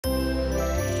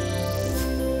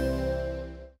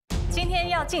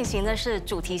要进行的是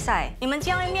主题赛，你们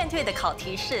将会面对的考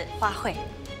题是花卉。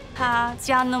它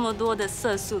加那么多的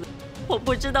色素，我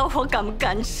不知道我敢不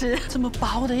敢吃。这么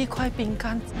薄的一块饼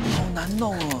干，好难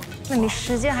弄哦。那你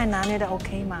时间还拿捏的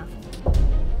OK 吗？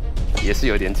也是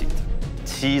有点紧张。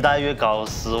 期待越高，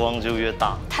失望就越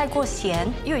大。太过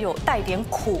咸又有带点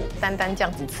苦，单这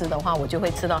样子吃的话，我就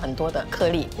会吃到很多的颗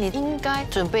粒。你应该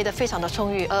准备的非常的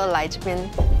充裕，而来这边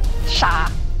杀。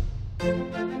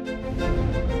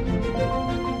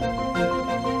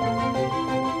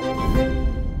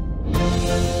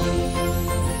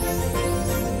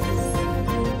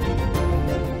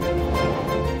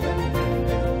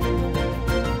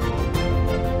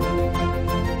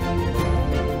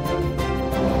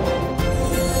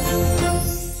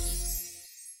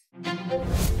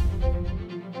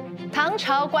糖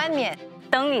朝冠冕，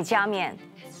等你加冕。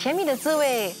甜蜜的滋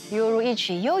味犹如一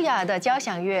曲优雅的交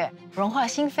响乐，融化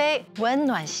心扉，温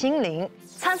暖心灵。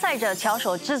参赛者巧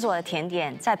手制作的甜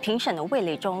点，在评审的味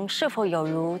蕾中是否有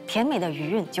如甜美的余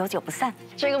韵，久久不散？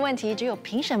这个问题只有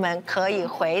评审们可以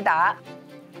回答。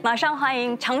马上欢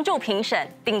迎常驻评审、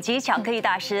顶级巧克力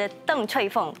大师邓翠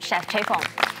凤 Chef 吹凤，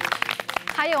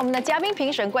还有我们的嘉宾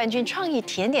评审冠军创意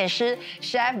甜点师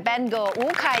Chef Bango 吴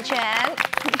凯全。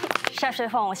Chef 吹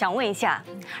凤，我想问一下，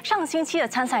上个星期的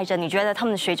参赛者，你觉得他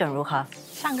们的水准如何？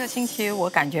 上个星期我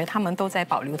感觉他们都在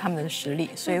保留他们的实力，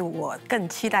所以我更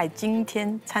期待今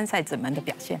天参赛者们的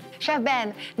表现。Chef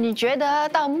Ben， 你觉得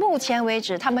到目前为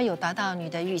止他们有达到你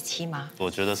的预期吗？我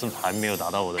觉得是还没有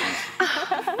达到我的预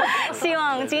期。希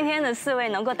望今天的4位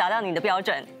能够达到你的标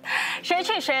准。谁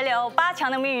去谁留，8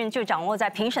强的命运就掌握在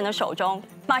评审的手中。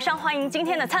马上欢迎今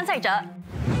天的参赛者。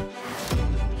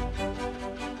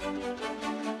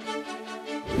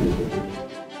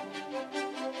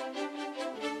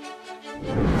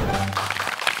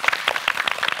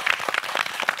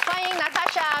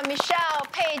 Michelle、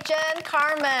佩珍、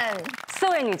Carmen， 4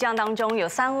位女将当中有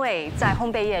3位在烘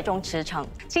焙业中驰骋，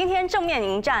今天正面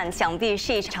迎战，想必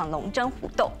是一场龙争虎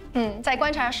斗。在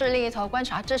观察室另一头观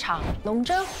察这场龙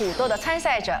争虎斗的参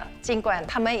赛者，尽管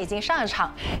他们已经上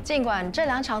场，尽管这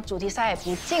2场主题赛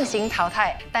不进行淘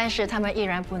汰，但是他们依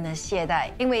然不能懈怠，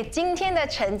因为今天的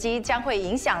成绩将会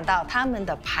影响到他们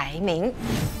的排名。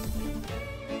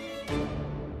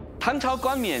 糖朝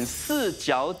冠冕4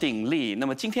角鼎立。那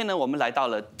么今天呢，我们来到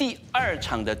了第2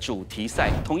场的主题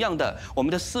赛。同样的，我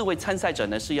们的4位参赛者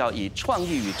呢是要以创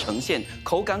意与呈现、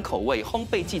口感口味、烘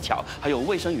焙技巧，还有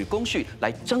卫生与工序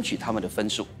来争取他们的分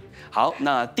数。好，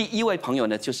那第1位朋友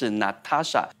呢就是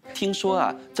Natasha。听说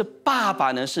啊，这爸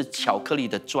爸呢是巧克力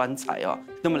的专才哦。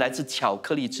那么来自巧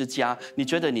克力之家，你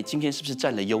觉得你今天是不是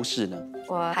占了优势呢？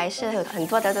我还是有很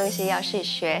多的东西要去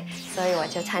学，所以我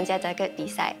就参加这个比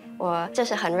赛。我就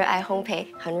是很热爱烘焙，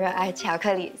很热爱巧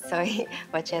克力，所以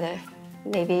我觉得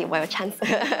maybe 我有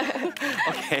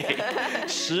chance。OK，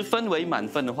 10分为满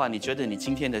分的话，你觉得你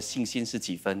今天的信心是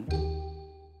几分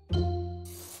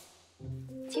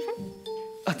？7分。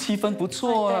 7分不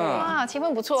错啊！哇，7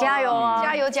分不错，加油啊！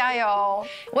加油加油！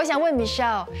我想问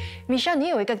Michelle， 你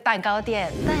有一个蛋糕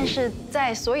店，但是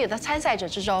在所有的参赛者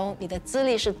之中，你的资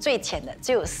历是最浅的，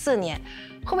只有4年，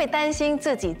会不会担心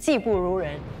自己技不如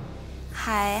人？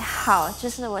还好，就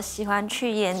是我喜欢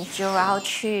去研究，然后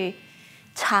去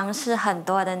尝试很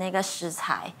多的那个食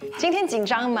材。今天紧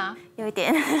张吗？有一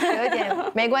点，有一点，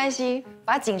没关系，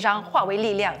把紧张化为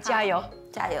力量，加油，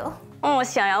加油！我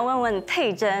想要问问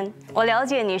佩珍，我了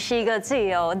解你是一个自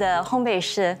由的烘焙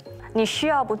师，你需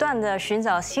要不断的寻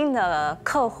找新的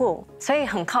客户，所以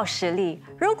很靠实力。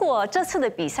如果这次的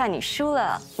比赛你输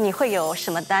了，你会有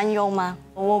什么担忧吗？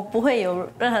我不会有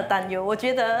任何担忧，我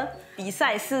觉得比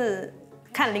赛是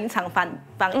看临场反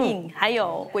应，还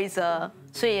有规则，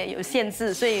所以有限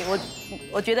制，所以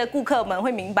我觉得顾客们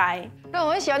会明白。对，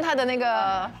我很喜欢他的那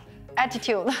个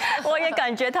attitude， 我也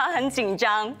感觉他很紧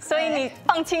张，所以你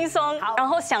放轻松，然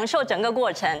后享受整个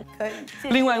过程。可以。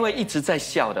另外一位一直在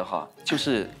笑的哈，就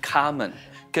是Carmen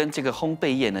跟这个烘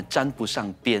焙业呢沾不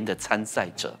上边的参赛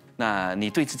者。那你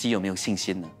对自己有没有信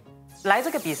心呢？来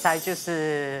这个比赛就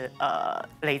是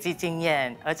累积经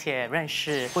验，而且认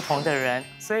识不同的人，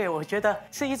所以我觉得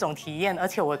是一种体验，而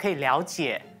且我可以了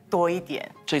解多一点。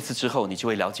这次之后你就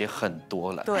会了解很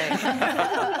多了。对，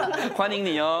欢迎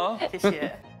你哦，谢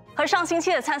谢。和上星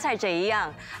期的参赛者一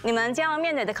样，你们将要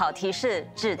面对的考题是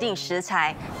指定食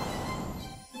材，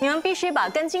你们必须把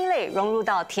根茎类融入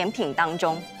到甜品当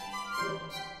中。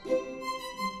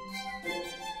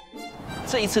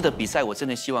这一次的比赛，我真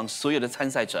的希望所有的参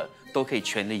赛者都可以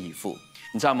全力以赴。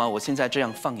你知道吗？我现在这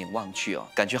样放眼望去哦，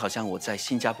感觉好像我在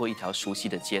新加坡一条熟悉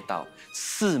的街道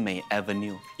4美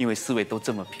Avenue， 因为4位都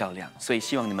这么漂亮，所以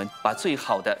希望你们把最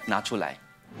好的拿出来。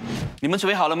你们准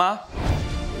备好了吗？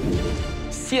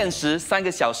限时3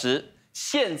个小时，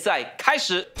现在开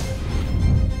始。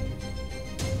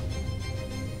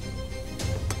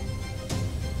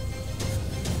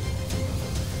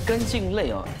根茎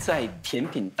类哦，在甜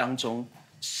品当中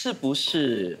是不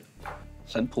是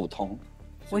很普通？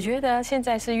我觉得现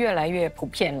在是越来越普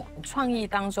遍了。创意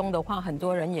当中的话，很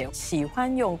多人也喜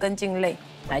欢用根茎类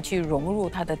来去融入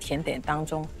它的甜点当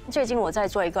中。最近我在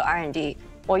做一个 R&D，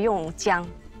 我用姜，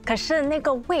可是那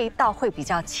个味道会比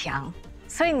较强，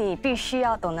所以你必须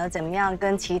要懂得怎么样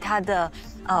跟其他的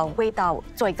味道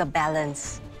做一个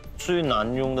balance。最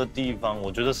难用的地方，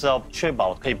我觉得是要确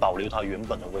保可以保留它原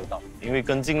本的味道，因为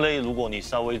根茎类如果你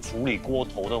稍微处理过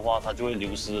头的话，它就会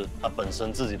流失它本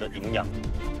身自己的营养。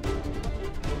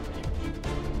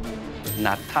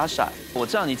Natasha， 我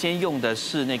知道你今天用的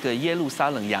是那个耶路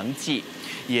撒冷洋蓟，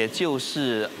也就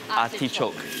是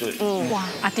artichoke。对，哇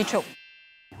 ，artichoke。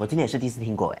我今天也是第一次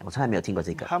听过，我从来没有听过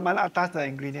这个。还蛮大的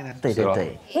ingredient。对对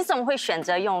对。你怎么会选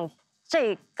择用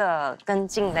这个根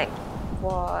茎类？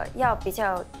我要比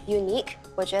较 unique，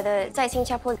 我觉得在新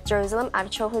加坡 Jerusalem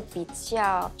artichoke 会比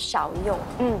较少用，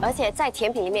而且在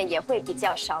甜品里面也会比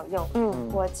较少用，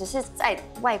我只是在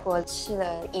外国吃了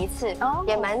一次，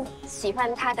也蛮喜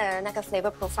欢它的那个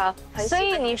flavor profile。所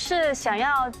以你是想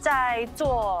要再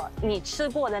做你吃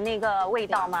过的那个味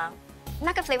道吗？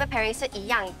那个 flavor pairing 是一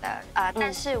样的，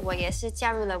但是我也是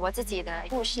加入了我自己的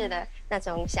故事的那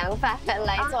种想法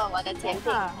来做我的甜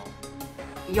品。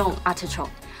用 artichoke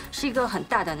是一个很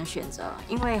大胆的选择，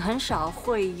因为很少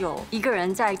会有一个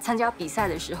人在参加比赛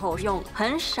的时候用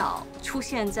很少出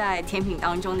现在甜品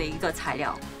当中的一个材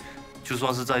料。就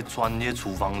算是在专业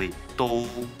厨房里都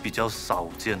比较少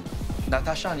见。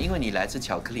Natasha，因为你来自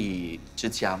巧克力之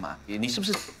家嘛，你是不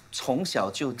是从小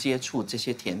就接触这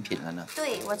些甜品了呢？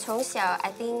对，我从小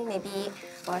I think maybe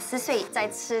我4岁在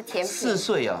吃甜品。4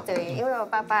岁啊？对，因为我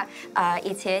爸爸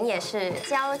以前也是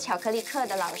教巧克力课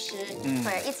的老师，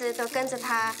对，一直都跟着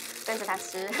他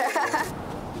吃。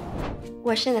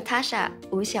我是 Natasha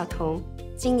吴晓彤，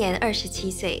今年27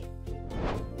岁。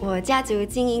我家族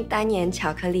经营单元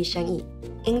巧克力生意，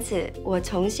因此我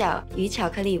从小与巧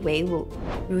克力为伍。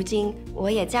如今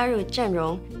我也加入阵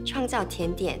容，创造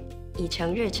甜点，已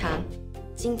成日常。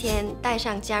今天带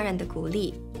上家人的鼓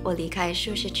励，我离开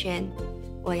舒适圈，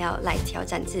我要来挑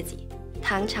战自己。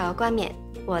糖朝冠冕，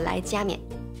我来加冕。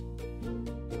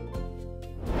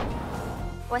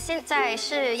我现在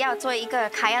是要做一个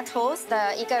kaya toast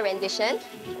的一个 rendition。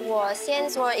我先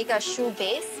做一个 choux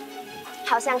base，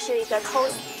 好像是一个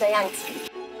toast 的样子。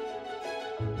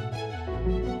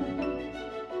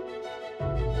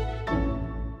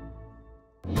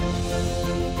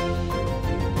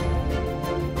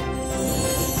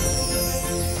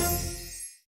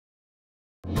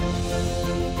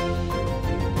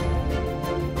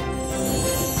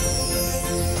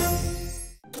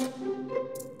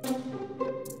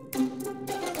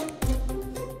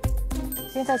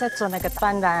现在在做那个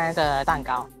丹丹的蛋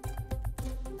糕，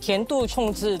甜度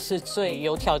控制是最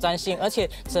有挑战性，而且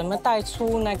怎么带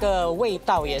出那个味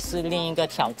道也是另一个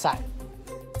挑战。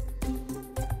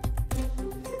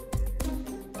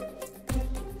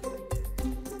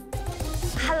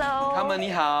Hello， 他们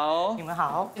你好，你们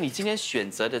好。你今天选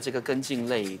择的这个根茎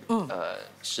类，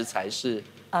食材是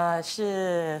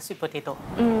是 sweet potato。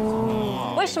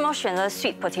为什么选择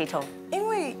sweet potato？ 因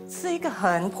为是一个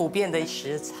很普遍的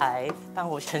食材。当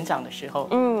我成长的时候，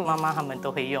妈妈他们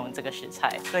都会用这个食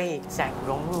材，所以想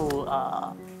融入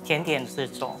甜点这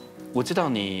种。我知道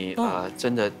你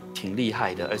真的挺厉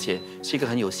害的，而且是一个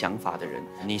很有想法的人。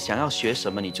你想要学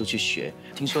什么你就去学。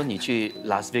听说你去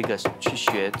拉斯维加斯去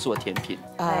学做甜品。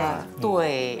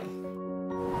对。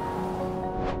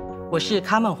我是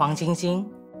卡门黄晶晶，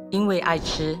因为爱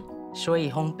吃，所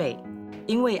以烘焙；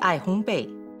因为爱烘焙，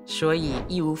所以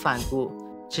义无反顾，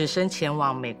只身前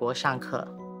往美国上课。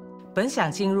本想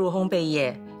进入烘焙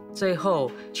业，最后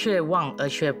却望而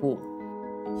却步。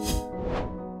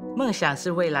梦想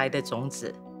是未来的种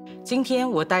子，今天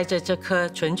我带着这颗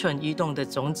蠢蠢欲动的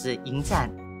种子迎战，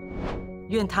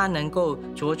愿它能够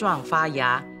茁壮发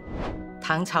芽。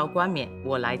糖朝冠冕，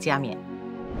我来加冕。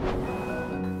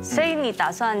所以你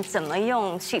打算怎么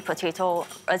用 sweet potato？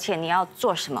 而且你要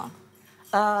做什么？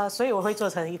所以我会做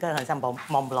成一个很像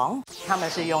Mont Blanc， 他们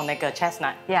是用那个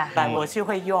chestnut， 但我是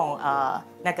会用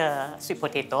那个 sweet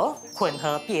potato 混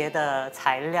合别的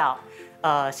材料。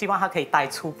希望它可以带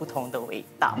出不同的味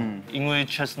道。因为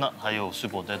chestnut 还有sweet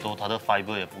potato， 它的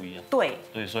fiber 也不一样。对，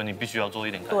所以你必须要做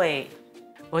一点改良。对，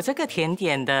我这个甜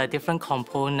点的 different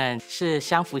component 是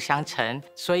相辅相成，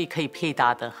所以可以配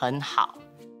搭得很好。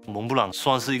蒙布朗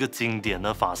算是一个经典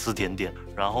的法式甜点，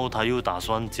然后他又打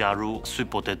算加入 sweet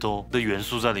potato 的元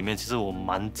素在里面，其实我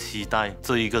蛮期待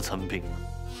这一个成品。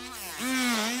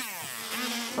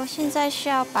我现在需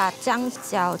要把姜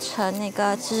搅成那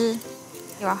个汁，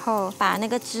然后把那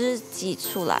个汁挤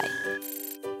出来。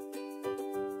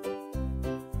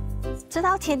这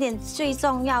道甜点最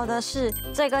重要的是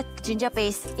这个 ginger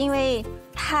base， 因为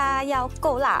它要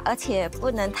够辣，而且不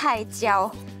能太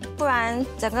焦，不然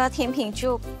整个甜品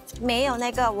就没有那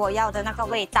个我要的那个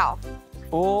味道。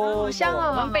哦，香啊！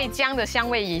我们被姜的香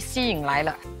味吸引来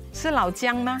了，是老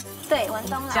姜吗？对，文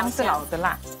东老姜是老的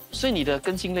辣。所以你的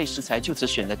根茎类食材就只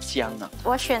选了姜啊？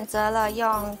我选择了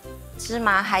用芝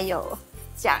麻还有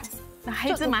姜。那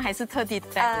黑芝麻还是特地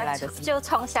带回来的？就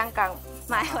从香港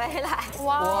买回来。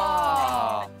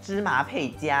哇！芝麻配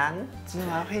姜，芝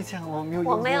麻配姜我没有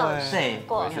我没有对，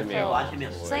过，完全没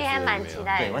有，所以还蛮期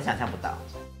待的。对我想象不到。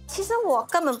其实我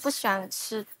根本不喜欢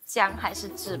吃姜还是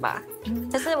芝麻，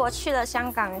可是我去了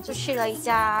香港，就去了一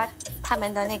家他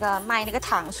们的那个卖那个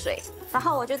糖水，然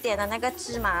后我就点了那个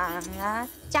芝麻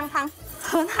姜汤，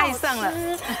很好吃，爱上了，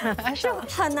就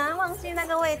很难忘记那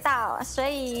个味道，所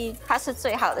以它是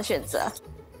最好的选择。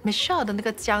Michelle 的那个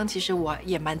姜，其实我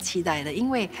也蛮期待的，因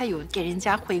为它有给人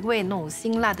家回味那种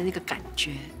辛辣的那个感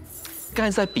觉。刚才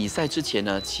在比赛之前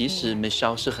呢，其实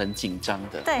Michelle 是很紧张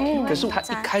的，对，可是她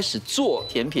一开始做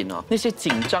甜品哦，那些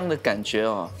紧张的感觉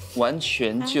哦，完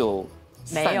全就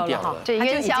散掉了。对，因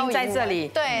为已经在这里，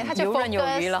对，他就游刃有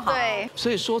余了哈。对，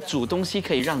所以说煮东西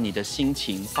可以让你的心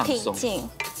情放松。平静，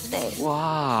对。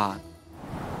哇！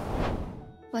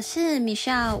我是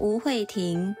Michelle 吴慧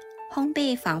婷，烘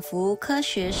焙仿佛科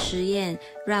学实验，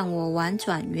让我玩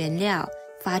转原料，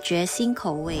发掘新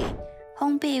口味。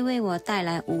烘焙为我带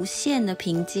来无限的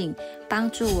平静，帮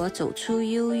助我走出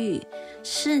忧郁。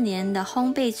4年的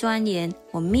烘焙钻研，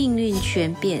我命运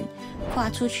全变。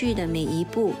跨出去的每一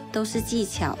步都是技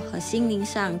巧和心灵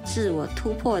上自我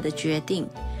突破的决定。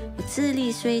我智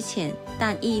力虽浅，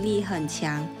但毅力很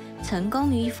强。成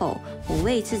功与否，我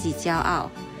为自己骄傲。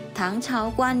糖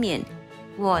朝冠冕，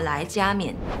我来加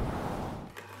冕。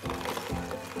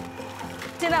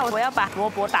现在我要把萝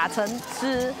卜打成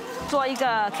汁。做一个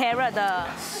carrot 的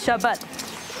sherbet，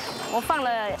 我放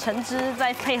了橙汁，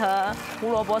再配合胡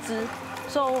萝卜汁，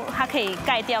所以它可以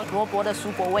盖掉萝卜的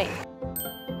蔬果味。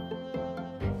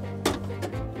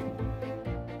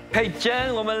佩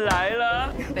珍，我们来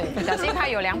了。对，小心他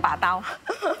有2把刀。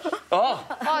哦，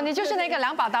你就是那个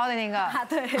2把刀的那个。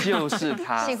对，就是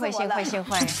他。幸会，幸会，幸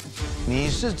会。你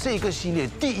是这个系列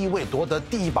第1位夺得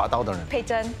第1把刀的人。佩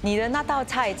珍，你的那道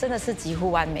菜真的是几乎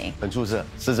完美，很出色，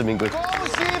实至名归。恭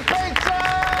喜佩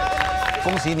珍！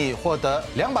恭喜你获得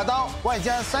2把刀，外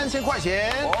加3000块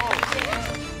钱。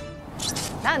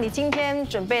那你今天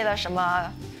准备了什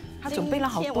么？他准备了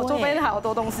好多，我准备了好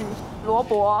多东西，萝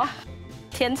卜、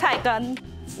甜菜根、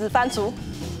紫番薯。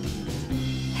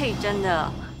配真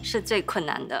的是最困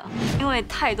难的，因为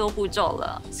太多步骤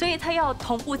了，所以它要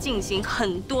同步进行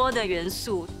很多的元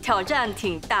素，挑战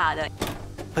挺大的。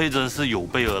佩珍是有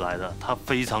备而来的，她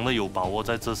非常的有把握，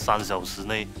在这3小时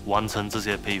内完成这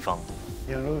些配方。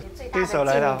对手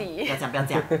来了，不要这样，不要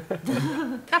这样。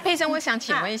那佩珍，我想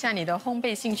请问一下，你的烘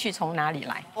焙兴趣从哪里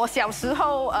来？我小时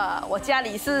候，我家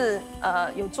里是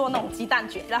有做那种鸡蛋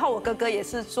卷，然后我哥哥也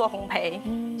是做烘焙，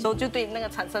所以就对那个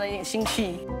产生了一点兴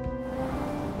趣。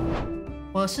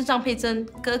我是张佩珍，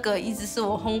哥哥一直是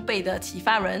我烘焙的启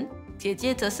发人，姐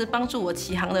姐则是帮助我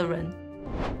起航的人。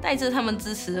带着他们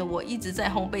支持，我一直在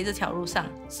烘焙这条路上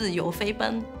自由飞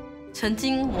奔。曾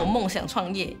经我梦想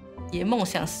创业，也梦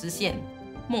想实现，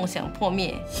梦想破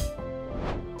灭。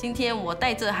今天我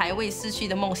带着还未逝去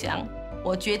的梦想，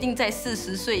我决定在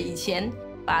40岁以前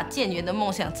把渐远的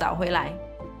梦想找回来。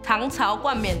糖朝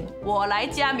冠冕，我来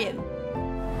加冕。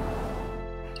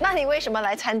那你为什么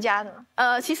来参加呢？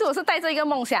其实我是带着一个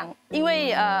梦想，因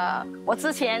为我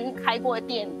之前开过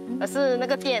店，可是那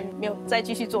个店没有再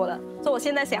继续做了，所以我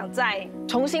现在想再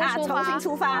重新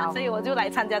出发，所以我就来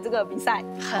参加这个比赛。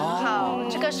很好，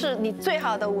这个是你最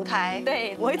好的舞台。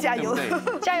对，我会加油，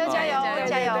加油，加油，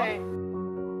加油！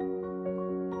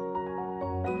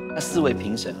那4位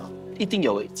评审啊，一定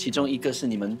有其中一个是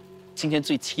你们今天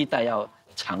最期待要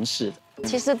尝试的。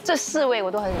其实这4位我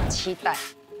都很期待。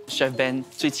Chef Ben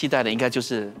最期待的应该就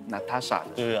是 Natasha 的，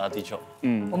对阿迪丘。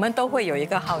我们都会有一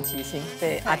个好奇心，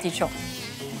对阿迪丘。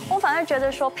我反而觉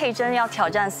得说佩珍要挑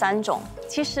战3种，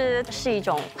其实是一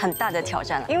种很大的挑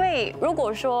战，因为如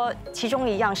果说其中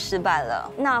一样失败了，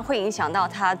那会影响到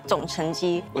他总成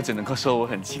绩。我只能够说我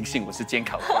很庆幸我是监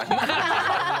考官。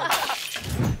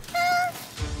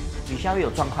Michelle有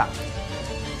状况。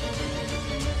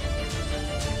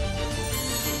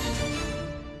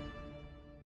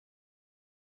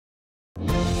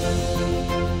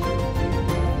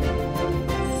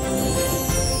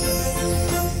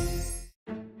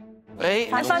哎，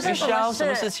发生什么什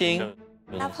么事情？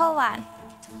打破碗。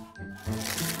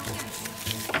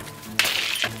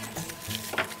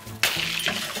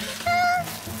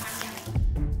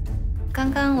刚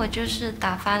刚我就是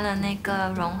打翻了那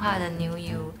个融化的牛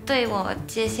油，对我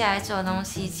接下来做东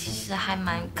西其实还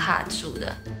蛮卡住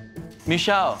的。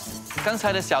Michelle， 刚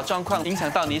才的小状况影响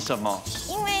到你什么？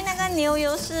因为那个牛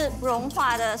油是融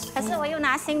化的，可是我又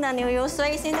拿新的牛油，所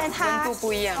以现在它温度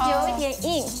不一样，有一点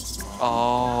硬。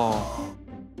哦。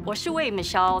我是为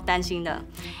Michelle担心的，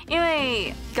因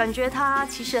为感觉他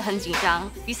其实很紧张，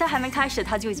比赛还没开始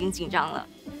他就已经紧张了。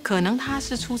可能他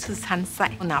是初次参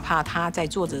赛，哪怕他在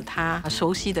做着他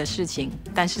熟悉的事情，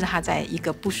但是他在一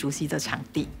个不熟悉的场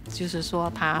地，就是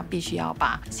说他必须要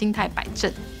把心态摆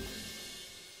正。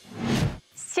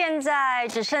现在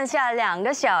只剩下2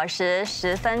个小时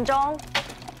10分钟，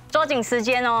抓紧时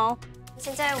间哦。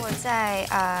现在我在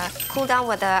cool down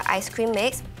我的 ice cream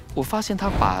mix。我发现他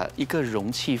把一个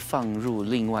容器放入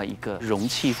另外一个容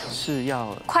器，是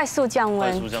要快速降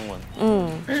温。快速降温，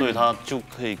所以它就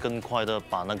可以更快的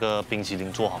把那个冰淇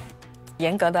淋做好。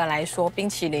严格的来说，冰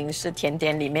淇淋是甜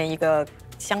点里面一个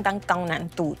相当高难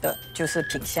度的，就是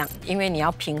品相，因为你要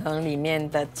平衡里面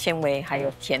的纤维还有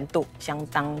甜度，相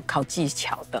当考技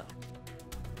巧的。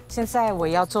现在我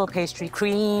要做 pastry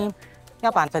cream， 要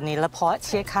把 vanilla pod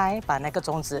切开，把那个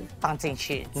种子放进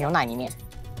去牛奶里面。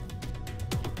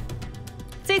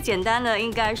最简单的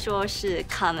应该说是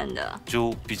他们的，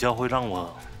就比较会让我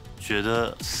觉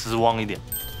得失望一点。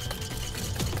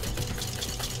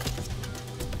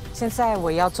现在我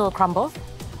要做 crumble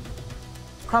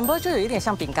就有一点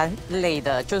像饼干类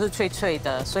的，就是脆脆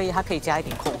的，所以它可以加一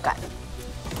点口感。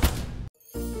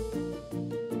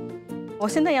我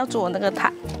现在要做那个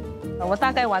塔，我大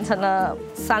概完成了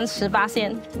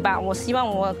38%吧，我希望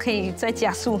我可以再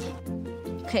加速。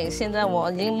OK， 现在我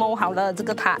已经摸好了这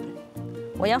个塔。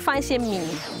我要放一些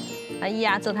米来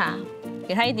压着它，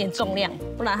给它一点重量，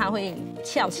不然它会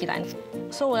翘起来。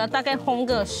所以我要大概烘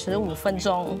个15分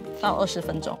钟到20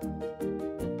分钟。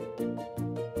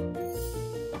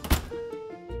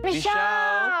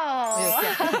Michelle，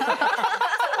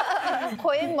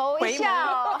 回眸一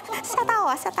笑，吓到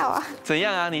我！怎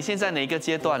样啊？你现在哪一个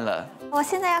阶段了？我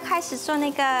现在要开始做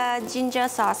那个 ginger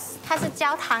sauce， 它是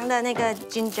焦糖的那个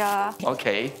ginger。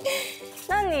OK。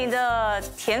那你的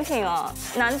甜品哦，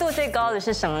难度最高的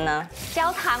是什么呢？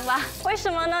焦糖吧？为什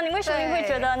么呢？你为什么会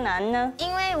觉得难呢？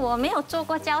因为我没有做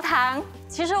过焦糖。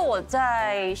其实我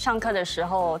在上课的时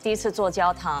候第一次做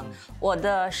焦糖，我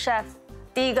的 chef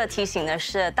第一个提醒的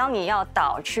是，当你要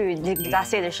倒去那个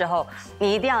glacé 的时候，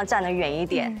你一定要站得远一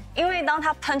点，因为当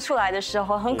它喷出来的时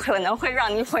候，很可能会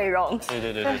让你毁容。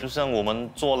对，就像我们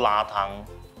做拉糖。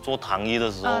做糖衣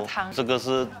的时候，这个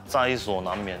是在所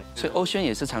难免。所以欧轩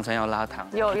也是常常要拉糖，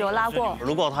有拉过。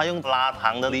如果他用拉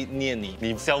糖的力捏你，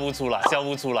你笑不出来，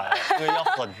因为要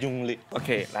很用力。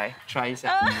OK， 来 try 一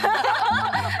下，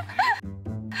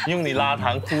用你拉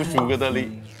糖哭sugar的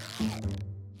力。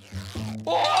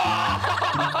哇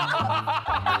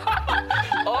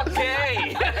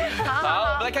 ！OK， 好，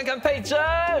我们来看看佩珍。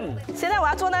现在我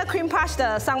要做那个 cream puff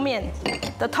的上面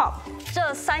的 top。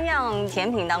这3样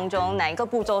甜品当中，哪一个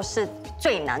步骤是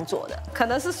最难做的？可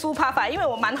能是酥趴法，因为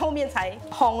我蛮后面才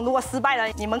烘，如果失败了，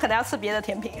你们可能要吃别的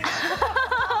甜品。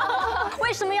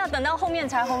为什么要等到后面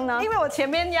才烘呢？因为我前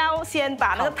面要先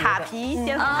把那个塔皮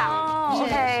先烘好。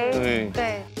OK，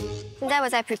 对。现在我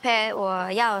在 prepare， 我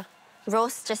要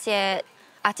roast 这些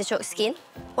artichoke skin，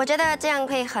 我觉得这样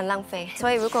会很浪费，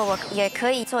所以如果我也可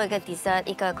以做一个 dessert，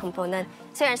 一个 component，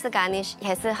 虽然是 garnish，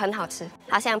 也是很好吃，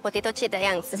好像 potato chip 的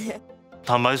样子。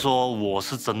坦白说，我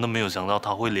是真的没有想到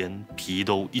他会连皮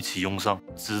都一起用上，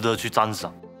值得去赞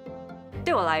赏。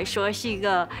对我来说是一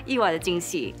个意外的惊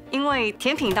喜，因为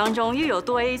甜品当中又有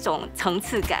多一种层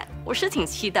次感，我是挺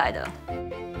期待的。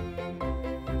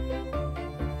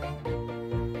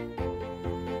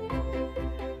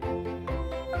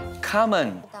他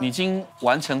们已经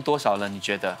完成多少了？你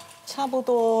觉得？差不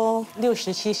多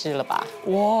60、70了吧？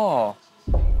哇！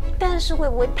但是会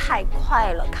不会太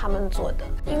快了？他们做的，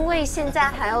因为现在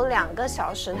还有2个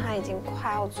小时，他已经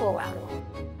快要做完了。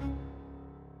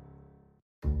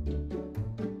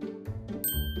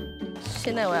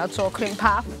现在我要做 cream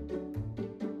puff，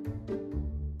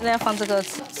 现在要放这个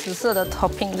紫色的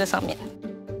topping 在上面。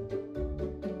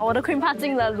我的 cream puff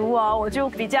进了炉哦，我就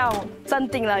比较镇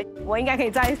定了，我应该可以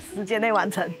在时间内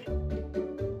完成。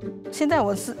现在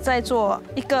我是在做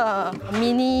一个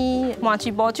mini 麻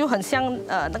糬波，就很像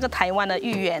那个台湾的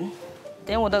芋圆，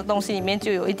等我的东西里面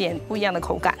就有一点不一样的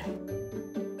口感。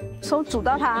手煮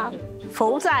到它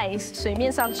浮在水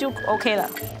面上就 OK 了。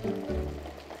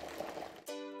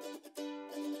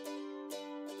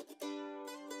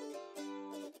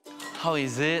How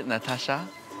is it, Natasha？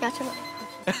 要吃吗？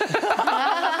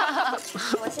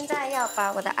我现在要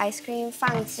把我的 ice cream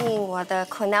放进我的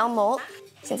cornell mold，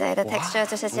 现在的 texture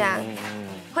就是这样，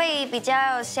会比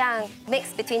较像 mix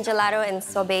between gelato and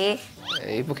sorbet。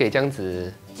哎，不可以这样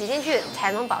子。挤进去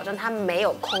才能保证它没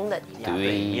有空的底。对，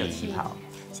没有气泡。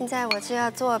现在我就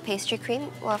要做 pastry cream，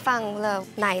 我放了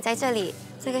奶在这里。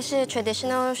这个是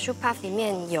traditional choux puff 里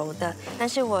面有的，但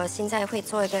是我现在会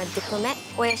做一个 diplomat，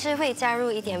 我也是会加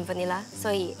入一点 vanilla，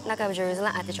 所以那个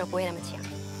Jerusalem artichoke 不会那么强。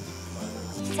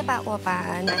我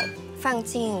把奶放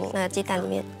进鸡蛋里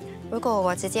面，如果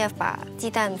我直接把鸡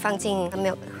蛋放进没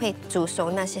有会煮熟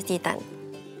那些鸡蛋，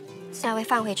稍微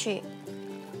放回去，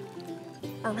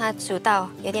让它煮到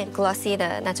有点 glossy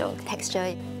的那种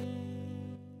texture。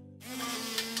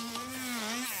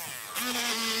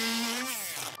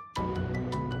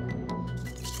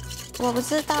我不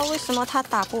知道为什么它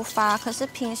打不发，可是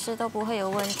平时都不会有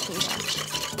问题的。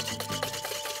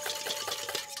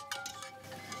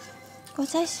我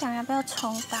在想要不要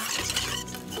重打。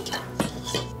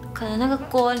可能那个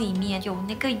锅里面有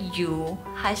那个油，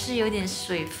还是有点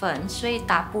水分，所以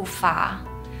打不发。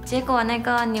结果那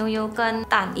个牛油跟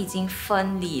蛋已经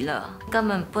分离了，根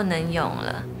本不能用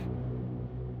了。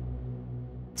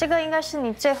这个应该是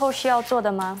你最后需要做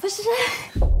的吗？不是，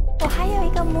我还有一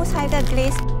个木材的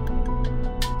glaze。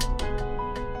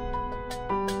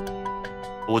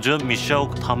我觉得 Michelle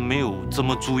她没有这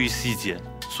么注意细节，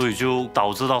所以就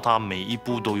导致到她每一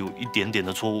步都有一点点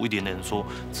的错误，一点点的错误，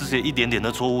这些一点点的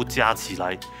错误加起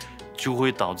来，就会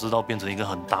导致到变成一个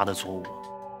很大的错误。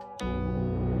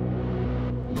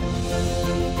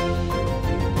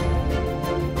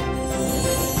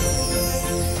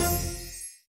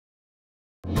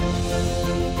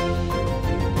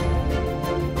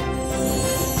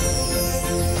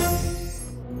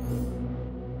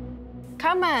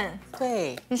Creme，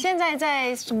 对，你现在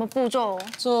在什么步骤？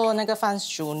做那个番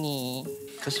薯泥。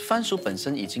可是番薯本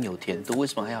身已经有甜度，为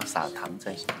什么还要撒糖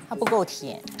在上面？它不够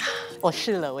甜，我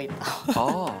试了味道。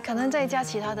哦，可能再加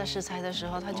其他的食材的时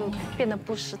候，它就变得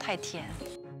不是太甜。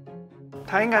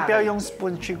他应该不要用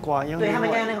spoon 去刮，对他们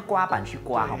应该用那个刮板去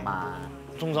刮，好吗？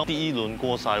通常第一轮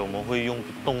过筛，我们会用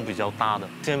洞比较大的，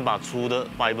先把粗的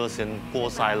fiber 先过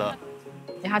筛了。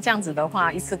它这样子的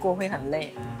话，一次过会很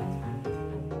累。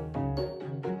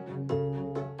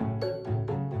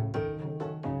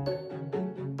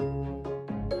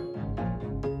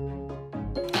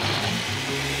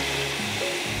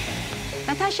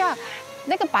Natasha，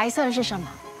 那个白色的是什么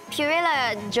 ？Puree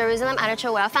了 Jerusalem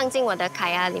artichoke， 我要放进我的卡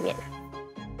亚里面。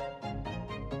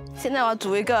现在我要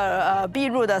煮一个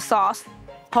beetroot 的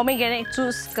sauce，pomegranate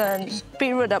juice 跟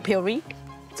beetroot 的 puree。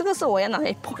这个是我要拿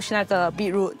来 push 那个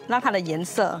beetroot， 让它的颜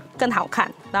色更好看，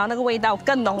然后那个味道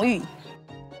更浓郁。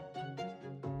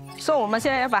所以我们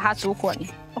现在要把它煮滚。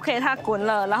OK， 它滚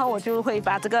了，然后我就会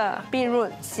把这个 beetroot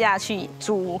下去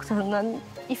煮，可能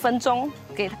1分钟，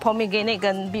给 pomegranate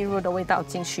跟 beetroot 的味道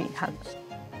进去。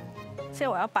现在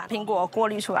我要把苹果过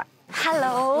滤出来。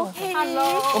Hello，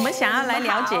 我们想要来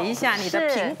了解一下你的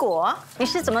苹果，你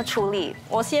是怎么处理？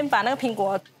我先把那个苹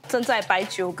果蒸在白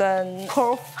酒跟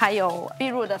clove 还有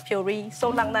beetroot 的 puree，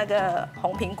 让那个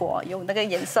红苹果有那个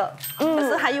颜色，可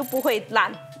是它又不会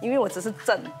烂，因为我只是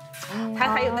蒸，它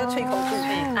还有那个脆口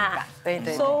度啊。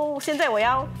对。所以现在我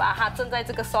要把它蒸在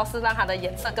这个 sauce， 让它的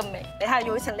颜色更美，它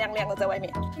有一层亮亮的在外面。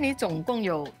你总共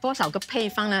有多少个配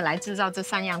方呢？来制造这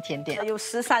3样甜点？有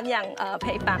13样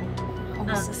配方。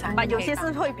有些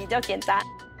是会比较简单。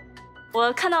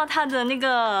我看到它的那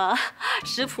个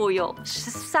食谱有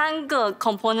13个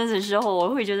components 的时候，我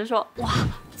会觉得说，哇，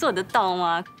做得到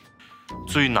吗？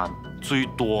最难、最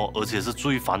多，而且是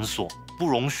最繁琐，不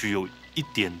容许有一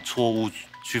点错误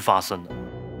去发生的。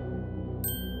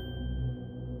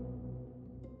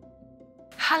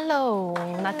Hello，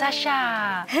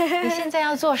 Natasha， 你现在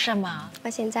要做什么？我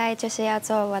现在就是要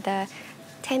做我的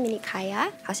 10 mini 卡亚，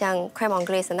好像 creme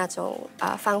anglaise 的那种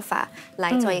方法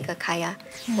来做一个卡亚。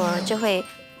我就会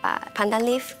把 pandan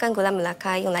leaf 跟 gula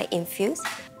melaka 用来 infuse，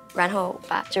 然后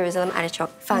把 Jerusalem artichoke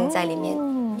放在里面，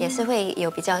也是会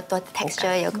有比较多的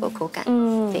texture， 有口感。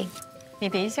对。你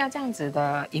等一下这样子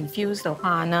的 infuse 的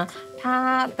话呢，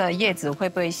它的叶子会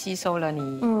不会吸收了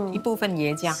你一部分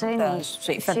椰浆的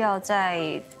水分？需要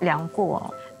再量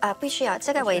过。不需要，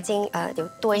这个我已经有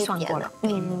多一点了。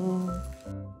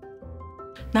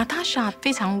Natasha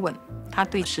非常稳，她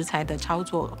对食材的操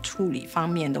作处理方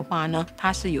面的话呢，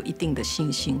她是有一定的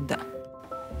信心的。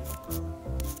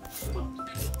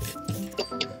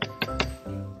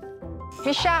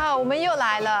Michelle，我们又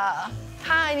来了。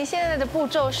嗨，你现在的步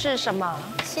骤是什么？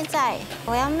现在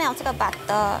我要 melt 这个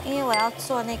butter， 因为我要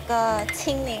做那个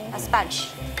清柠 sponge。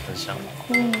很香。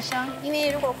很香。因为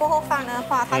如果过后放的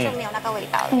话，它就没有那个味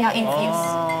道了，要 infuse。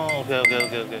哦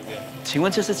 ，OK。请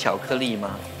问这是巧克力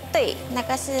吗？对，那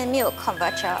个是 milk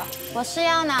converter。我是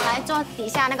要拿来做底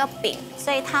下那个饼，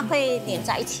所以它会连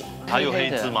在一起。还有黑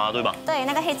芝麻对吧？对，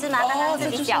那个黑芝麻刚刚自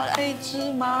己搅的。黑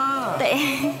芝麻。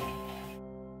对。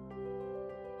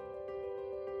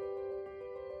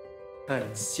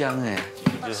很香哎，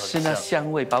是那香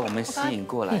味把我们吸引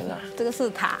过来了。这个是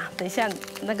塔，等一下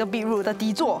那个壁乳的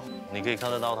底座。你可以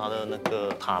看得到它的那个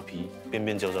塔皮边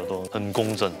边角角都很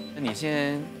工整。那你现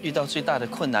在遇到最大的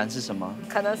困难是什么？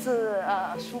可能是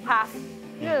酥趴，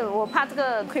因为我怕这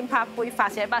个 cream puff 不会发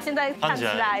起来吧。现在看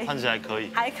起来可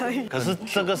以，还可以。可是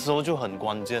这个时候就很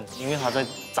关键，因为它在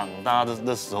长大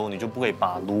的时候，你就不可以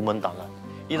把炉门打开。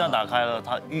一旦打开了，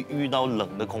它遇到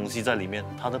冷的空气在里面，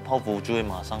它的泡芙就会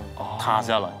马上塌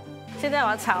下来。现在我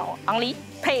要炒昂梨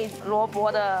配萝卜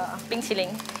的冰淇淋。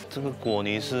这个果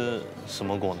泥是什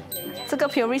么果泥？这个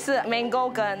puree 是 mango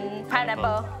跟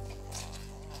pineapple。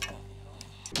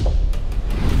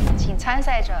请参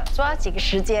赛者抓紧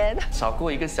时间。少过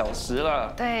1个小时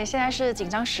了。对，现在是紧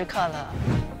张时刻了。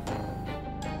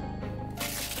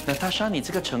那大莎，你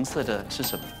这个橙色的是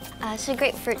什么？是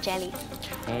grapefruit jelly。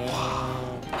哇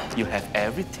 ，You have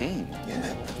everything。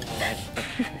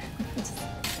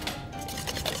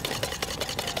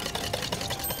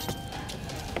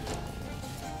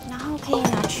然后可以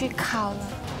拿去烤了。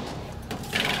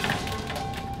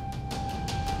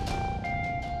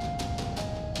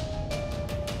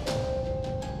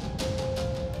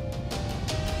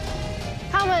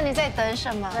他们，你在等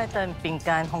什么？在等饼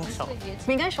干烘熟。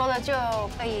饼干熟了就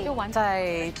可以就完。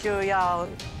就要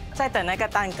再等那个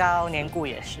蛋糕粘固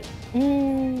也是。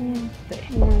对。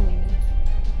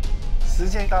时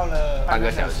间到了半个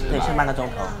小时，对，剩半个钟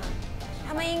头。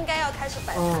他们应该要开始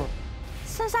摆盘。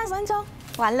剩30分钟，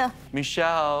完了。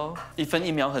Michelle， 1分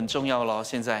1秒很重要咯，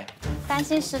现在。担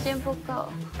心时间不够。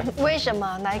为什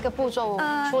么？哪一个步骤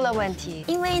出了问题？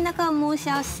因为那个 mousse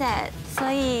要 set，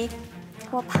 所以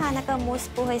我怕那个 mousse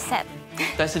不会 set。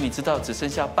但是你知道只剩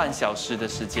下半小时的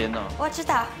时间呢。我知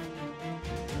道。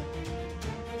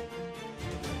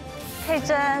佩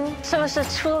珍是不是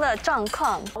出了状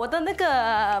况？我的那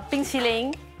个冰淇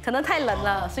淋可能太冷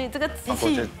了，所以这个机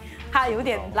器它有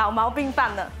点老毛病犯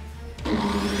了。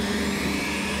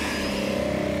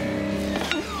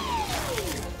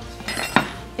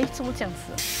哎，怎么这样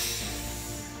子？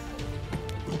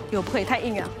有不可以太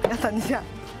硬啊，要等一下，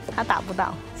它打不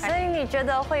到。所以你觉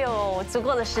得会有足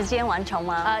够的时间完成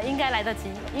吗？应该来得及，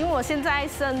因为我现在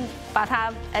剩把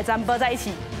它粘合在一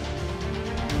起。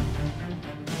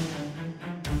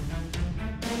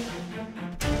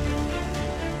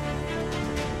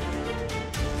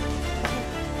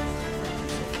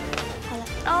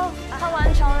哦，它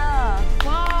完成了！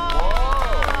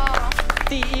哇！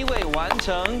第1位完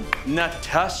成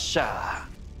 ，Natasha。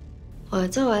我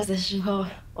做完的时候，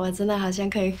我真的好像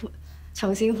可以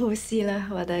重新呼吸了，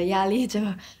我的压力就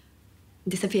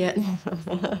disappear。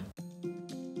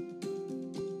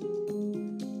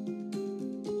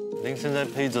现在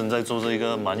佩珍在做这一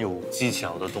个蛮有技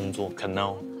巧的动作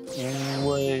 ，canal。因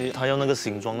为它要那个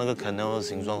形状，那个 canal 的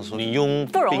形状，所以你用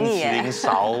冰淇淋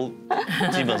勺，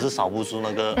基本是扫不出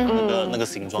那个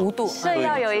形状。弧度是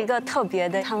要有一个特别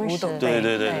的汤匙。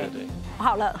对。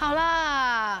好了，好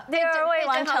啦，第2位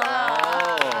完成了，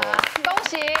恭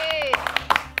喜！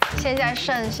现在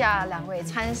剩下2位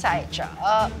参赛者。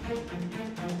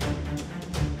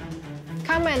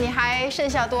康美，你还剩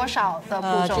下多少的步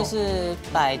骤？就是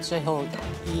摆最后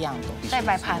1样东西。再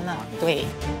摆盘了。对。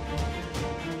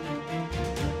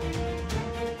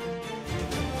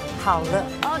好了。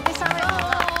哦，第3位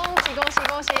了，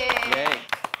恭喜！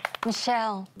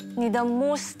 Michelle， 你的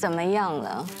mousse 怎么样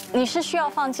了？你是需要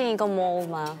放进一个 mold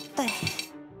吗？对。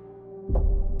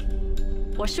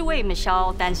我是为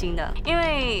Michelle 担心的，因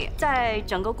为在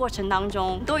整个过程当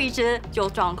中都一直有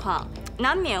状况，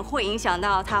难免会影响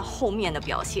到他后面的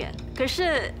表现。可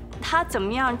是他怎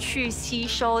么样去吸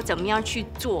收，怎么样去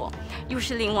做，又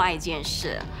是另外一件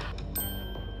事。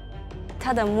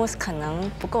他的 mousse 可能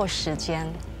不够时间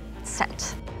set，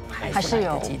 还是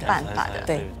有办法的。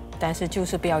对。但是就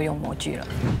是不要用模具了。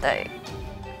对，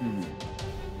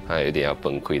他有点要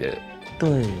崩溃的。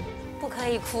对，不可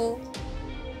以哭。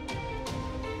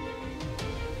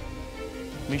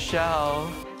Michelle，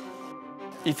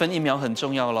 1分1秒很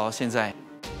重要咯，现在。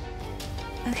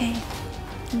OK，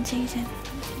 冷静一下。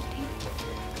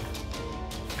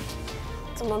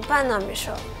怎么办呢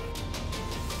 ，Michelle？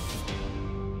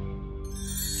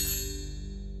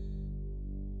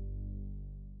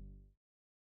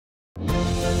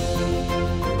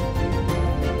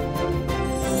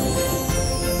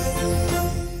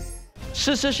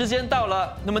试吃时间到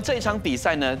了。那么这一场比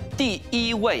赛呢，第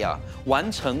1位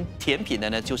完成甜品的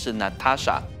呢就是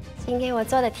Natasha。今天我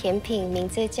做的甜品名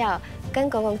字叫跟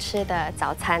公公吃的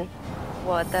早餐。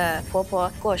我的婆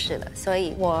婆过世了，所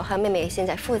以我和妹妹现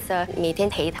在负责每天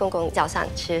陪公公早上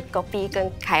吃狗币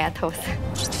跟卡亚 toast。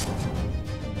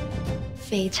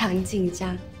非常紧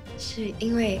张，是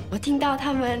因为我听到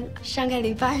他们上个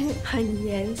礼拜很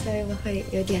严，所以我会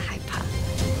有点害怕。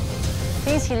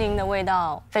冰淇淋的味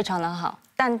道非常的好，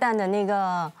淡淡的那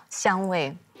个香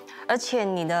味，而且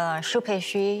你的酥培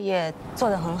须也做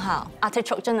得很好。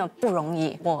Artichoke 真的不容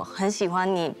易，我很喜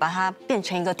欢你把它变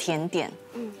成一个甜点。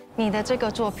你的这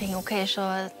个作品，我可以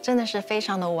说真的是非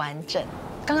常的完整。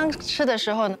刚刚吃的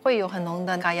时候呢，会有很浓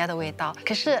的咖椰的味道，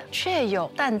可是却有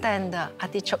淡淡的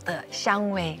artichoke 的香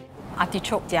味。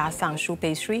artichoke 加上酥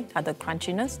pastry， 它的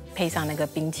crunchiness， 配上那个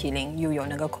冰淇淋，又有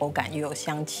那个口感，又有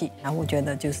香气，然后我觉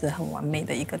得就是很完美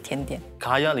的一个甜点。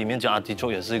咖椰里面加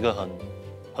artichoke 也是一个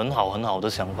很好的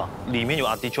想法，里面有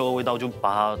artichoke 的味道，就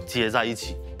把它接在一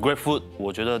起。Grapefruit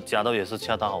我觉得加到也是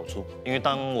恰到好处，因为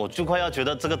当我就快要觉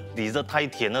得这个底子太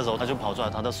甜的时候，它就跑出来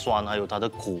它的酸还有它的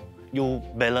苦，又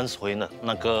balance 回了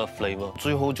那个 flavor。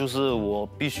最后就是我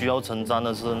必须要称赞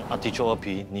的是 artichoke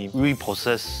皮，你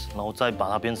reprocess， 然后再把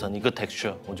它变成一个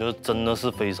texture， 我觉得真的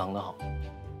是非常的好。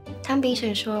当评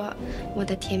审说我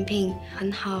的甜品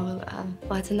很好，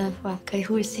我真的可以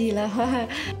呼吸了。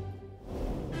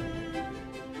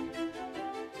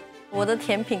我的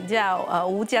甜品叫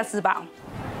无价之宝，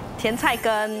甜菜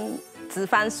根、紫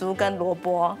番薯跟萝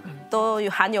卜都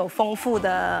含有丰富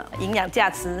的营养价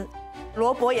值。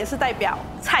萝卜也是代表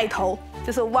菜头，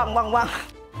就是旺旺旺。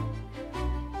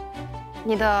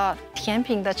你的甜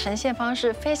品的呈现方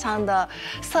式非常的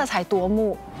色彩夺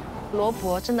目，萝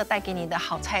卜真的带给你的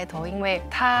好菜头，因为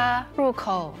它入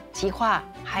口即化，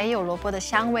还有萝卜的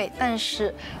香味，但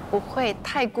是不会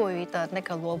太过于的那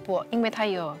个萝卜，因为它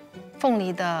有凤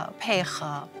梨的配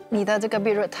合。你的这个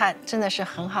beetroot tart 真的是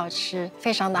很好吃，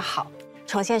非常的好。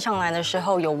呈现上来的时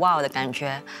候有 wow 的感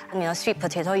觉，你的 sweet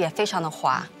potato 也非常的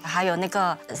滑，还有那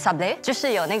个 sablé 就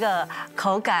是有那个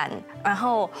口感，然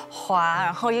后滑，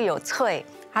然后又有脆，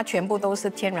它全部都是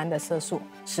天然的色素，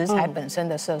食材本身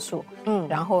的色素。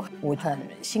然后我很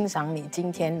欣赏你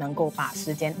今天能够把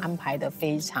时间安排得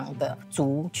非常的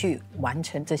足，去完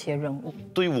成这些任务。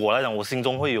对于我来讲，我心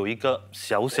中会有一个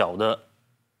小小的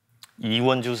疑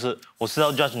问，就是我是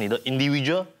要 judge 你的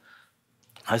individual，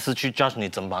 还是去 judge 你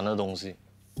整盘的东西？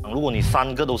如果你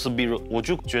3个都是 beetroot， 我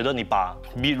就觉得你把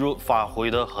beetroot 发挥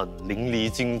得很淋漓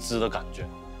尽致的感觉。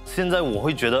现在我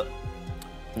会觉得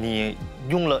你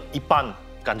用了一半，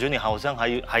感觉你好像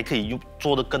还可以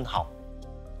做得更好。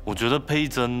我觉得佩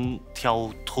珍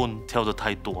挑吞挑得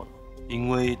太多了，因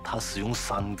为她使用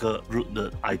3个 root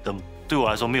的 item， 对我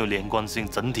来说没有连贯性，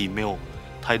整体没有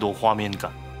太多画面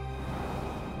感。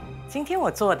今天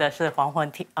我做的是黄昏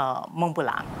孟布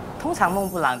朗，通常孟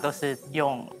布朗都是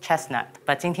用 chestnut，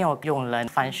 但今天我用了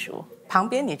番薯。旁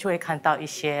边你就会看到一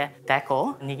些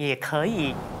deco， 你也可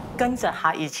以跟着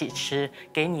它一起吃，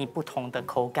给你不同的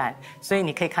口感。所以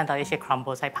你可以看到一些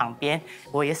crumble 在旁边，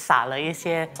我也撒了一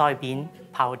些 soybean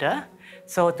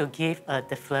powder，so to give a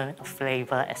different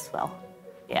flavor as well。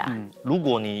Yeah。如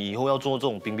果你以后要做这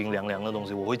种冰冰凉凉的东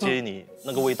西，我会建议你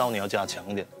那个味道你要加强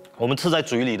一点。我们吃在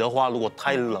嘴里的话，如果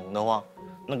太冷的话，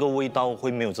那个味道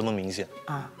会没有这么明显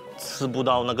吃不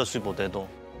到那个 sweet potato。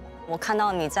我看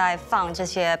到你在放这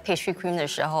些 pastry cream 的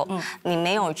时候，你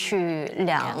没有去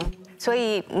量，所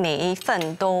以每一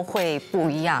份都会不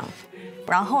一样。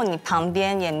然后你旁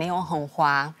边也没有很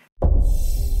滑。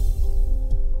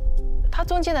它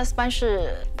中间的 span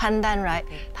是pandan right，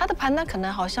 它的 pandan 可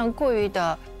能好像过于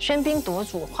的喧宾夺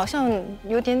主，好像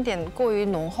有点过于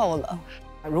浓厚了。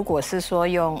如果是说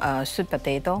用sweet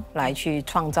potato 来去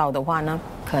创造的话呢，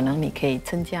可能你可以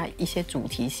增加一些主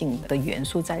题性的元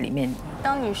素在里面。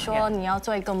当你说你要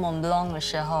做一个 Mont Blanc 的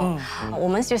时候，我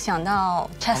们就想到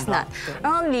chestnut，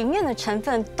 然后里面的成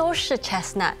分都是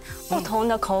chestnut， 不同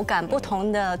的口感，不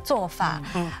同的做法。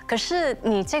可是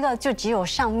你这个就只有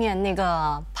上面那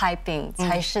个派饼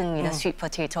才是你的 sweet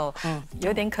potato，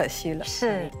 有点可惜了。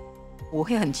是，我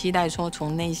会很期待说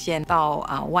从内馅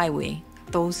到外围。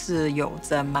都是有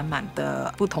着满满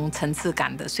的不同层次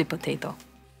感的 sweet potato。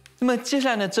那么接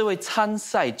下来呢，这位参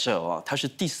赛者他是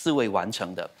第4位完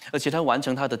成的，而且他完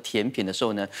成他的甜品的时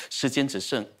候呢，时间只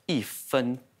剩1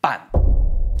分半。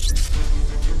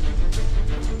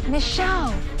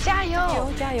Michelle， 加油！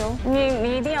加油！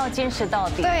你一定要坚持到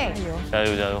底。对，加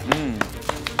油！加油！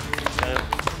加油！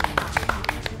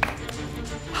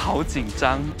好紧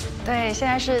张。对，现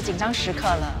在是紧张时刻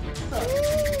了。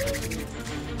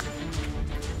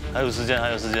还有时间，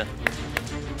还有时间。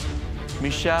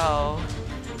Michelle，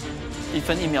 1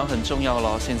分1秒很重要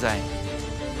咯，现在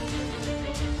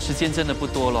时间真的不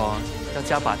多咯，要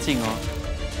加把劲哦。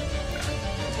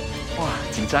哇，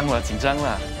紧张了，紧张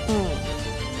了。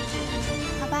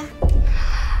好吧。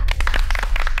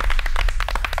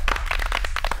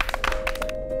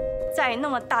在那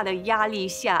么大的压力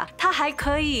下，他还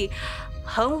可以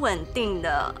很稳定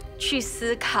的去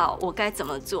思考我该怎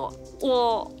么做，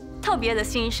我特别的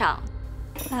欣赏。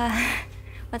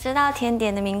我知道甜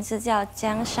点的名字叫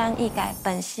江山易改，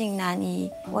本性难移。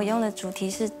我用的主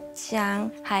题是姜，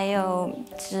还有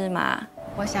芝麻。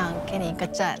我想给你一个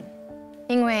赞，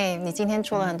因为你今天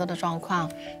出了很多的状况，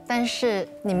但是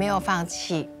你没有放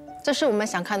弃，这是我们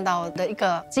想看到的一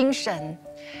个精神。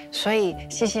所以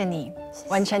谢谢你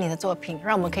完成你的作品，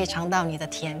让我们可以尝到你的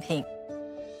甜品。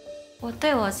我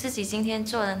对我自己今天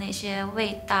做的那些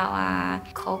味道啊、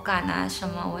口感啊什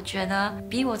么，我觉得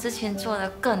比我之前做的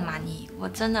更满意。我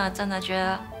真的觉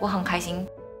得我很开心。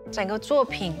整个作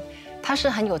品它是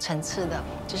很有层次的，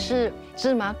只是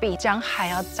芝麻比姜还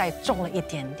要再重了一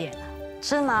点点。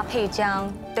芝麻配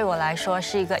姜对我来说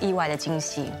是一个意外的惊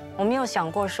喜，我没有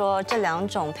想过说这2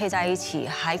种配在一起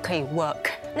还可以 work。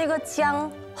那个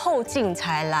姜后劲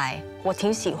才来，我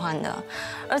挺喜欢的，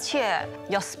而且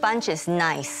your sponge is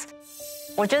nice。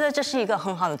我觉得这是一个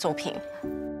很好的作品。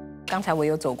刚才我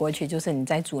有走过去，就是你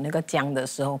在煮那个姜的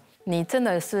时候，你真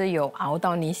的是有熬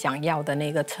到你想要的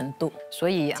那个程度，所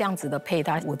以这样子的配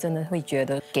搭，我真的会觉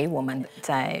得给我们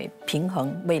在平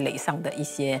衡味蕾上的一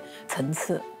些层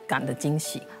次感的惊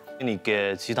喜。你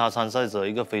给其他参赛者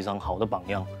一个非常好的榜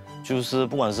样，就是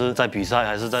不管是在比赛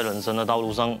还是在人生的道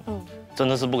路上，真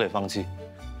的是不可以放弃，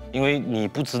因为你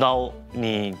不知道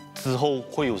你之后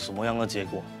会有什么样的结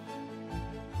果。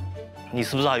你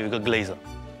是不是还有一个 glaze？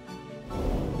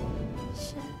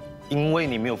 是。因为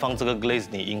你没有放这个 glaze，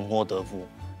 你因祸得福。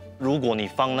如果你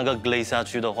放那个 glaze 下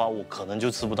去的话，我可能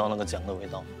就吃不到那个姜的味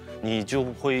道，你就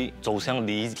会走向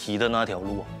离题的那条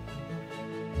路。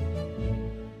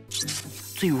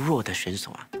最弱的选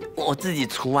手啊，我自己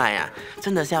除外啊，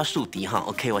真的是要树敌哈。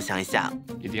OK， 我想一下，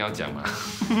一定要讲吗？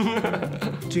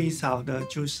最少的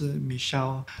就是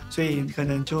Michelle， 所以可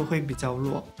能就会比较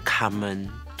弱。他们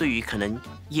对于可能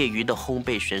业余的烘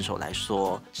焙选手来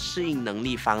说，适应能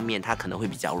力方面他可能会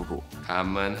比较弱。他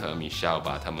们和 Michelle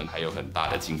吧，他们还有很大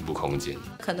的进步空间。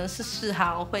可能是世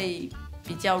豪会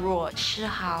比较弱，世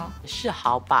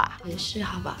豪吧，也世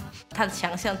豪吧。他的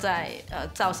强项在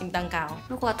造型蛋糕，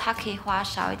如果他可以花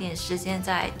少一点时间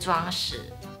在装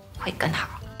饰，会更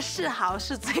好。世豪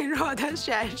是最弱的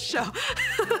选手。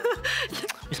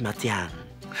为什么要这样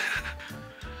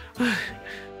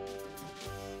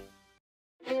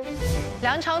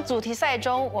？2场主题赛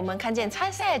中，我们看见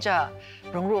参赛者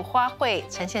融入花卉，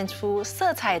呈现出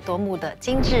色彩夺目的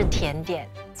精致甜点。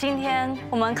今天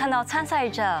我们看到参赛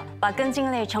者把根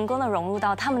茎类成功的融入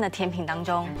到他们的甜品当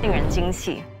中，令人惊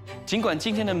喜。尽管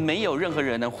今天呢没有任何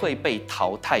人呢会被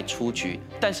淘汰出局，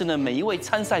但是呢每一位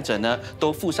参赛者呢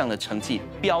都附上了成绩，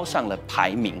标上了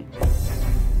排名。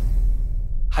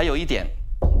还有一点，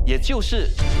也就是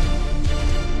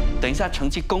等一下成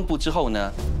绩公布之后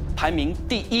呢，排名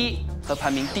第1和排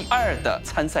名第2的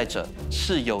参赛者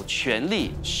是有权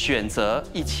利选择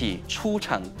一起出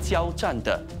场交战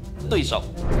的对手。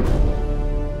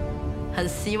很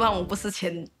希望我不是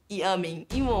前1、2名，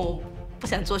因为我不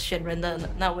想做选人的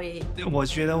那位。我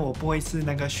觉得我不会是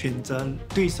那个选择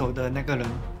对手的那个人。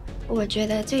我觉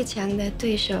得最强的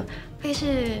对手会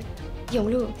是永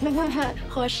路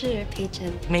或是培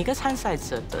珍。每个参赛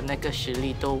者的那个实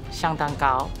力都相当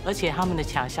高，而且他们的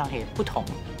强项也不同。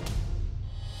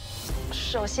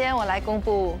首先，我来公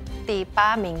布第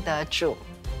8名得主。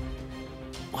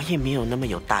我也没有那么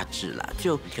有大志啦，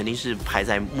就肯定是排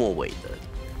在末尾的。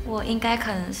我应该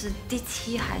可能是第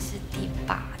7还是第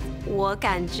8。我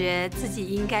感觉自己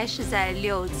应该是在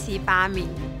6、7、8名。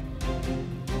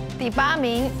第8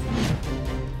名，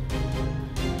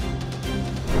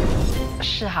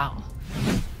世豪。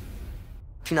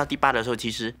听到第8的时候，其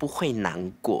实不会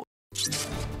难过。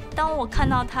当我看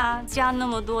到他加那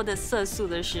么多的色素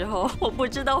的时候，我不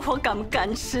知道我敢不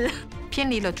敢吃。偏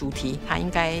离了主题，他应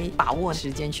该把握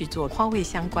时间去做花卉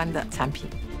相关的产品。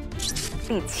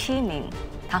第7名，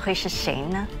他会是谁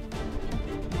呢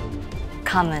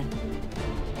？Creme。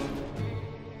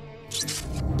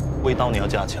味道你要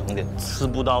加强一点，吃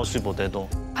不到 sweet potato。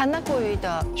潘纳过于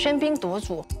的喧宾夺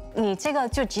主，你这个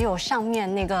就只有上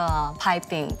面那个派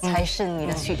饼才是你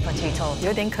的 sweet potato，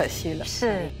有点可惜了。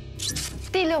是。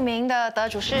第6名的得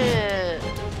主是，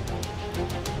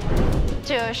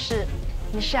就是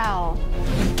Michelle。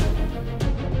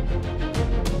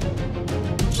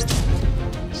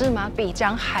是吗？比这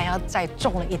样还要再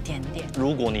重了一点点。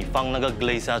如果你放那个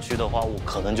glaze 下去的话，我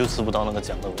可能就吃不到那个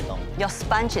酱的味道。Your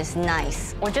sponge is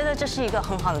nice， 我觉得这是一个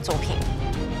很好的作品。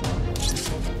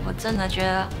我真的觉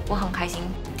得我很开心。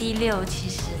第6其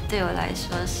实对我来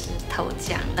说是头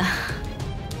奖了。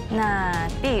那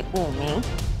第5名。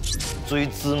最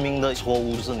致命的错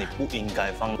误就是你不应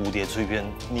该放蝴蝶脆片，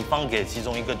你放给其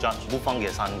中一个 judge， 不放给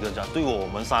3个 judge。对我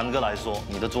们3个来说，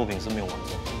你的作品是没有完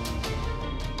整的。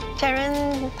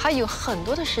Karen 他有很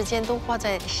多的时间都花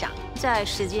在想，在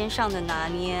时间上的拿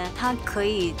捏，他可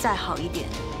以再好一点。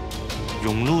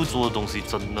永路做的东西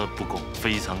真的不够，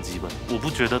非常基本。我不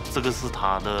觉得这个是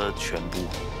他的全部。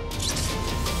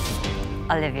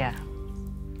Olivia，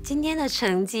 今天的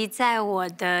成绩在我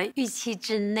的预期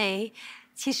之内。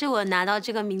其实我拿到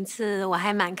这个名次，我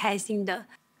还蛮开心的。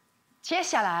接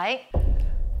下来，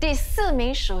第4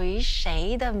名属于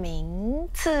谁的名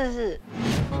次？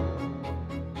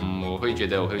我会觉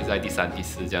得我会在第3、第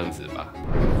4这样子吧。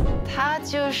他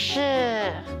就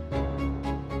是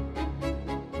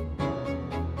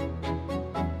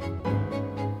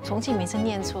重庆每次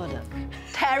念错的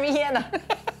Terry 呢。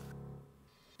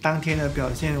当天的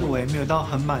表现我也没有到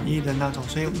很满意的那种，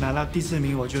所以拿到第4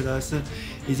名，我觉得是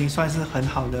已经算是很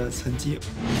好的成绩。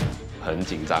很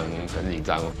紧张，很紧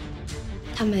张。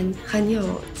他们很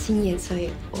有经验，所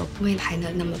以我不会排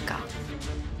得那么高。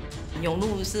永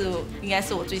路应该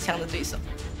是我最强的对手。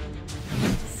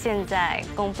现在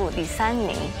公布第3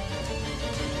名，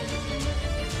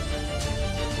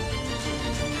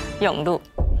永路。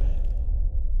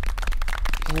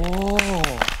哦。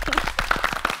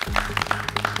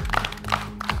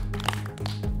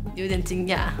有点惊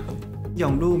讶，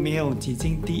永路没有挤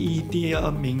进第1、第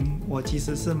2名，我其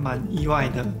实是蛮意外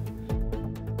的。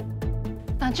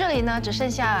那这里呢，只剩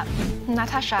下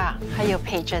Natasha 还有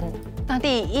佩珍。那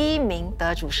第1名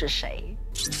得主是谁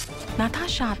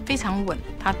？Natasha 非常稳，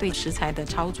她对食材的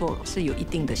操作是有一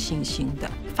定的信心的，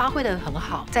发挥得很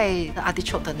好，在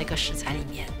artichoke 的那个食材里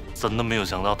面。真的没有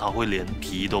想到她会连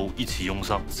皮都一起用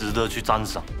上，值得去赞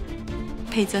赏。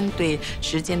佩珍对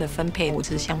时间的分配，我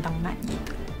是相当满意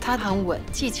的。他很稳，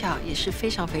技巧也是非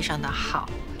常的好。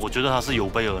我觉得他是有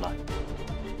备而来，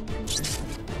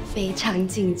非常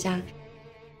紧张。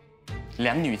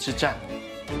2女之战，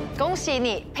恭喜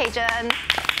你，佩珍。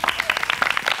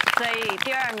所以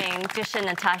第2名就是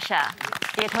Natasha，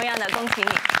 也同样的恭喜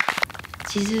你。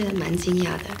其实蛮惊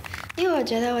讶的，因为我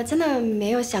觉得我真的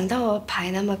没有想到我排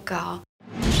那么高。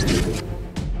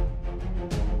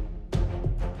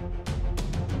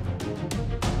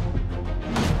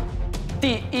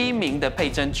第1名的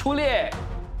佩珍出列。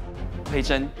佩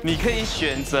珍，你可以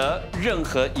选择任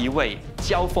何一位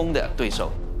交锋的对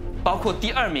手，包括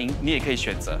第2名，你也可以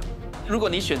选择。如果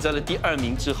你选择了第2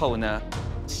名之后呢，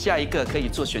下一个可以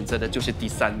做选择的就是第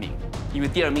3名，因为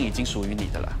第2名已经属于你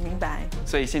的了。明白。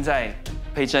所以现在，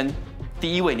佩珍，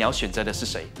第1位你要选择的是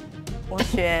谁？我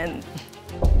选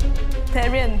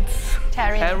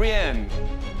Terry。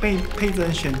被佩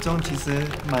珍选中，其实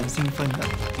蛮兴奋的，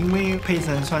因为佩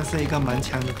珍算是一个蛮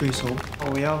强的对手，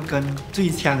我要跟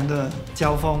最强的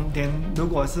交锋，如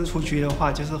果是出局的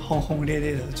话，就是轰轰烈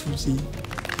烈的出击。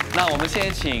那我们现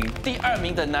在请第2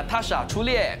名的 Natasha 出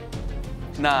列。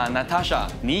那 Natasha，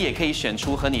 你也可以选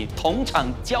出和你同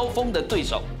场交锋的对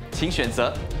手，请选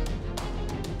择。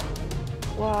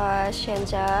我选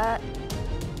择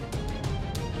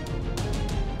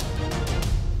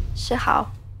是好。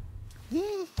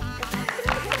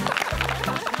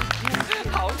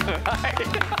好可爱。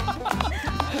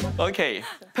OK，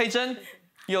 佩珍，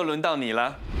又轮到你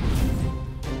了。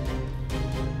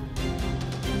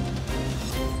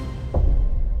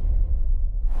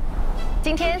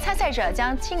今天参赛者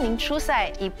将亲临初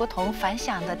赛，以不同凡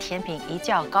响的甜品一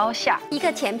较高下。一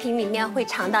个甜品里面会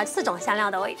尝到4种香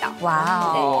料的味道。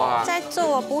哇哦！在做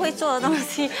我不会做的东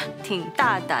西，挺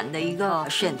大胆的一个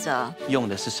选择。用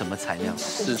的是什么材料？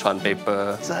四川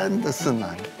paper 真的是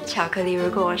难。巧克力，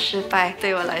如果我失败，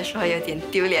对我来说有点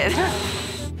丢脸。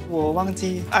我忘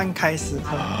记按开始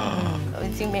喝，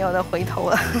已经没有了回头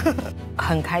了。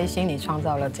很开心你创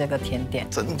造了这个甜点，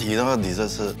整体的话，你这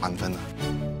是满分的。